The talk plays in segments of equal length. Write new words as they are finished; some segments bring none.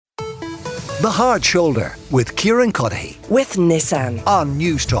The Hard Shoulder with Kieran with Nissan on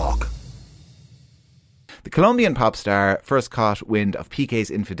News Talk. The Colombian pop star first caught wind of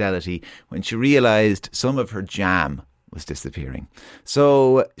Pique's infidelity when she realised some of her jam was disappearing.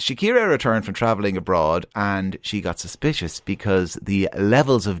 So Shakira returned from travelling abroad and she got suspicious because the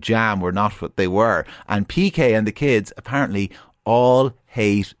levels of jam were not what they were. And Pique and the kids apparently all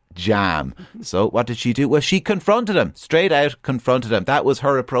hate jam. So what did she do? Well, she confronted him. Straight out confronted him. That was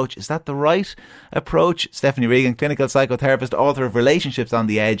her approach. Is that the right approach? Stephanie Regan, clinical psychotherapist, author of Relationships on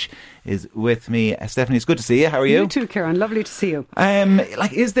the Edge, is with me. Stephanie, it's good to see you. How are you? You too, Kieran. Lovely to see you.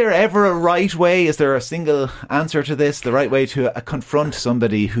 Is there ever a right way? Is there a single answer to this? The right way to confront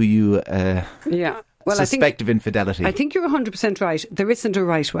somebody who you suspect of infidelity? I think you're 100% right. There isn't a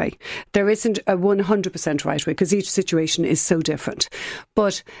right way. There isn't a 100% right way because each situation is so different.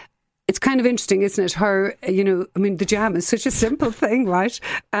 But it's kind of interesting, isn't it? The jam is such a simple thing, right?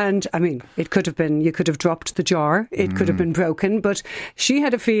 And it could have been, you could have dropped the jar. It could have been broken. But she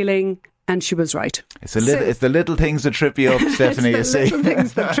had a feeling and she was right. It's the little things that trip you up, Stephanie. It's the little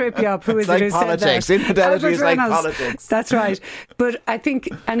things that trip you up. Who is like it who politics. said that? Infidelity is like politics. That's right. But I think,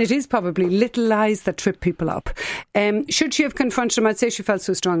 and it is probably little lies that trip people up. Should she have confronted him? I'd say she felt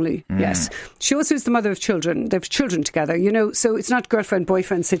so strongly. Yes. She also is the mother of children. They have children together, so it's not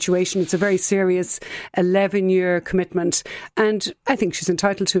girlfriend-boyfriend situation. It's a very serious 11-year commitment. And I think she's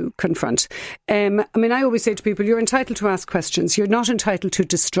entitled to confront. I always say to people, you're entitled to ask questions. You're not entitled to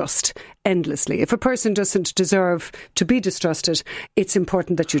distrust endlessly. If a person doesn't deserve to be distrusted, it's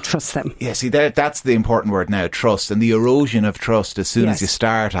important that you trust them. Yeah, see, that's the important word now, trust, and the erosion of trust as soon as you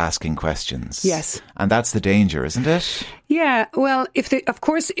start asking questions. Yes. And that's the danger, isn't it? Yeah, well, if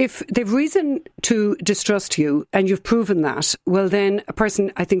they've reason to distrust you and you've proven that, well, then a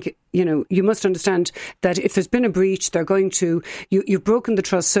person, I think, you must understand that if there's been a breach, they're going to, you've broken the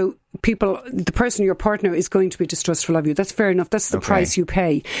trust. So the person, your partner, is going to be distrustful of you. That's fair enough. That's the price you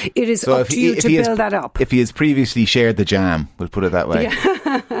pay. It is up to you to build that up. If he has previously shared the jam, we'll put it that way.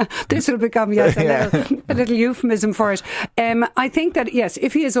 Yeah. This will become, a little euphemism for it. I think that, yes,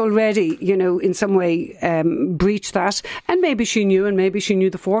 if he has already, in some way breached that, and maybe she knew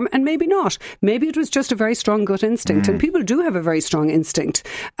the form, and maybe not. Maybe it was just a very strong gut instinct. And people do have a very strong instinct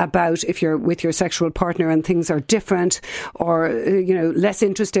about if you're with your sexual partner and things are different or, less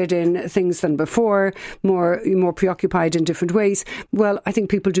interested in things than before, more preoccupied in different ways. Well, I think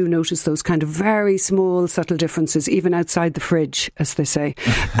people do notice those kind of very small, subtle differences, even outside the fridge, as they say.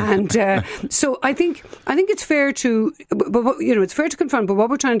 And so I think it's fair to, it's fair to confront. But what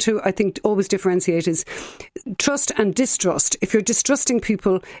we're trying to, I think, always differentiate is trust and distrust. If you're distrusting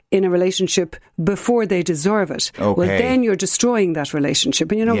people in a relationship before they deserve it, well, then you're destroying that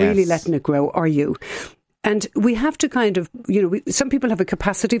relationship and you're not really letting it grow, are you? And we have to kind of, some people have a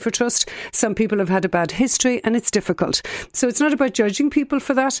capacity for trust. Some people have had a bad history and it's difficult. So it's not about judging people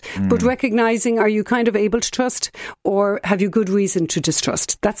for that, but recognising, are you kind of able to trust or have you good reason to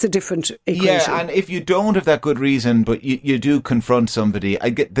distrust? That's a different equation. Yeah, and if you don't have that good reason, but you do confront somebody,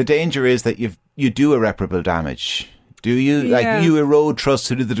 the danger is that you do irreparable damage. Do you? Yeah. Like, you erode trust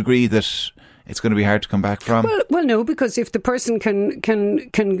to the degree that it's going to be hard to come back from? Well, no, because if the person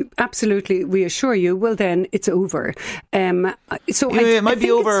can absolutely reassure you, well, then it's over. It might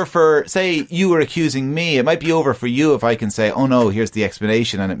be over for, say, you were accusing me. It might be over for you if I can say, oh no, here's the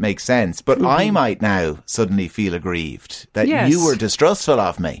explanation and it makes sense. But I might now suddenly feel aggrieved that you were distrustful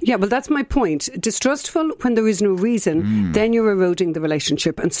of me. Yeah, well, that's my point. Distrustful when there is no reason, then you're eroding the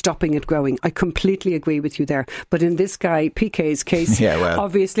relationship and stopping it growing. I completely agree with you there. But in this guy, Pique's case,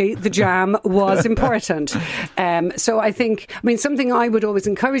 obviously the jam was important. So I think, something I would always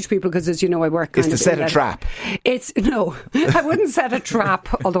encourage people, because as you know, I work is to set a trap. No, I wouldn't set a trap,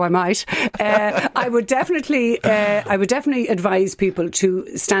 although I might. I would definitely advise people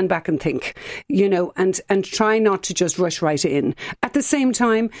to stand back and think, and try not to just rush right in. At the same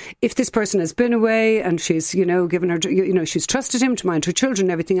time, if this person has been away and she's, given her, she's trusted him to mind her children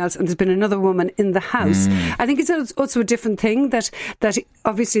and everything else, and there's been another woman in the house, I think it's also a different thing that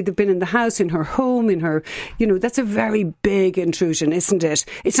obviously they've been in the house, in her home, in her, that's a very big intrusion, isn't it?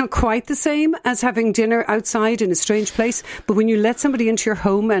 It's not quite the same as having dinner outside in a strange place, but when you let somebody into your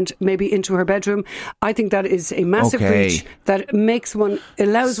home and maybe into her bedroom, I think that is a massive breach that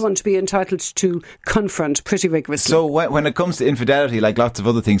allows one to be entitled to confront pretty rigorously. So when it comes to infidelity, like lots of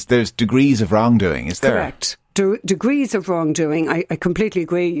other things, there's degrees of wrongdoing, is there? degrees of wrongdoing. I completely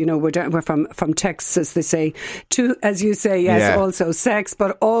agree. You know, we're from texts, as they say, to, as you say, yes, also sex,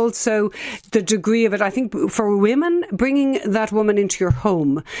 but also the degree of it. I think for women, bringing that woman into your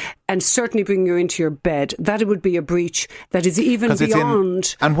home and certainly bringing her into your bed, that it would be a breach that is even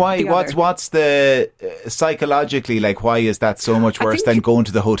beyond. And why? What's the psychologically, like, why is that so much worse than going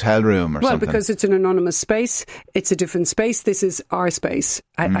to the hotel room or something? Well, because it's an anonymous space. It's a different space. This is our space.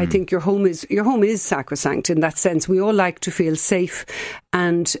 I think your home is sacrosanct in that sense. We all like to feel safe,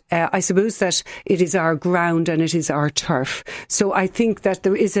 and I suppose that it is our ground and it is our turf. So I think that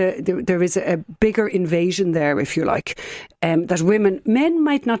there is a bigger invasion there, if you like, that men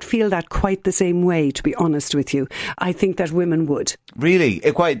might not feel that quite the same way, to be honest with you. I think that women would. Really?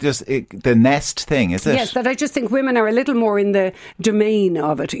 The nest thing, is it? Yes, that I just think women are a little more in the domain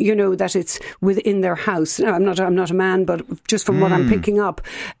of it, you know, that it's within their house. No, I'm not a man, but just from what I'm picking up,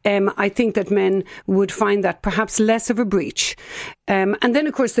 I think that men would find that perhaps less of a breach. And then,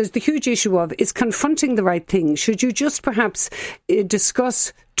 of course, there's the huge issue of, is confronting the right thing? Should you just perhaps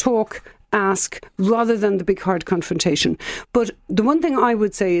discuss, talk, ask, rather than the big hard confrontation? But the one thing I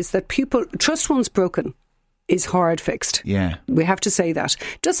would say is that trust once broken is hard fixed. Yeah. We have to say that.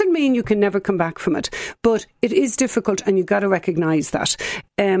 Doesn't mean you can never come back from it, but it is difficult, and you've got to recognise that.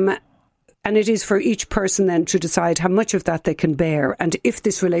 And it is for each person then to decide how much of that they can bear, and if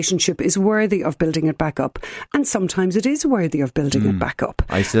this relationship is worthy of building it back up. And sometimes it is worthy of building it back up.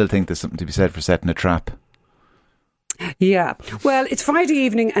 I still think there's something to be said for setting a trap. Yeah. Well, it's Friday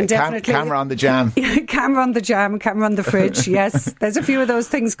evening, and definitely... Camera on the jam. Camera on the jam, camera on the fridge, yes. There's a few of those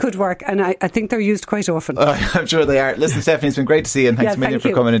things could work, and I think they're used quite often. I'm sure they are. Listen, Stephanie, it's been great to see you, and thanks a million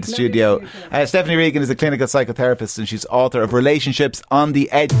for coming into the studio. Stephanie Regan is a clinical psychotherapist, and she's author of Relationships on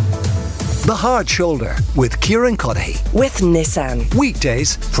the Edge. The Hard Shoulder with Kieran Cuddihy. With Nissan.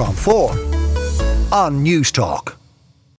 Weekdays from 4 on News Talk.